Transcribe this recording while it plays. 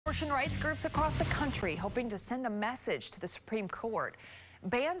Abortion rights groups across the country hoping to send a message to the Supreme Court.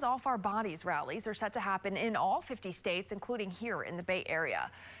 Bans Off Our Bodies rallies are set to happen in all 50 states, including here in the Bay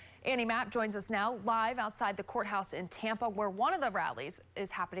Area. Annie Mapp joins us now live outside the courthouse in Tampa, where one of the rallies is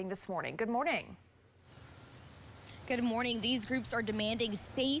happening this morning. Good morning. Good morning. These groups are demanding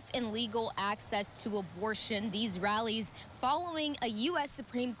safe and legal access to abortion. These rallies following a U.S.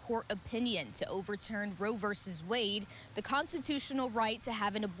 Supreme Court opinion to overturn Roe v. Wade, the constitutional right to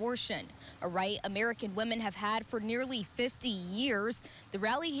have an abortion, a right American women have had for nearly 50 years. The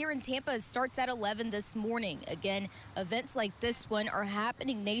rally here in Tampa starts at 11 this morning. Again, events like this one are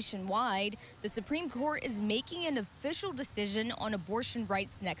happening nationwide. The Supreme Court is making an official decision on abortion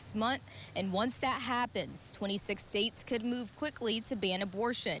rights next month, and once that happens, 26 states could move quickly to ban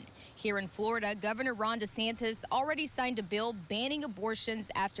abortion. Here in Florida, Governor Ron DeSantis already signed a bill banning abortions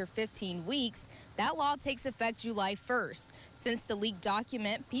after 15 weeks. That law takes effect July 1st. Since the leaked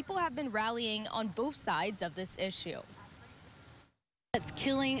document, people have been rallying on both sides of this issue. It's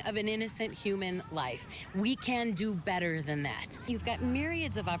killing of an innocent human life. We can do better than that. You've got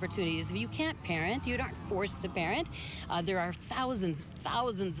myriads of opportunities. If you can't parent, you aren't forced to parent. There are thousands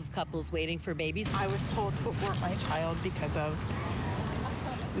of couples waiting for babies. I was told to abort my child because of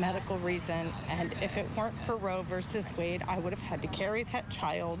medical reason, and if it weren't for Roe versus Wade, I would have had to carry that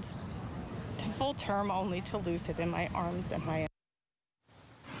child to full term only to lose it in my arms and my.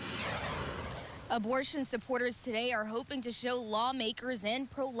 Abortion supporters today are hoping to show lawmakers and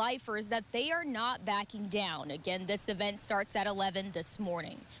pro-lifers that they are not backing down. Again, this event starts at 11 this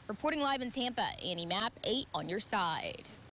morning. Reporting live in Tampa, Annie Mapp, 8 on your side.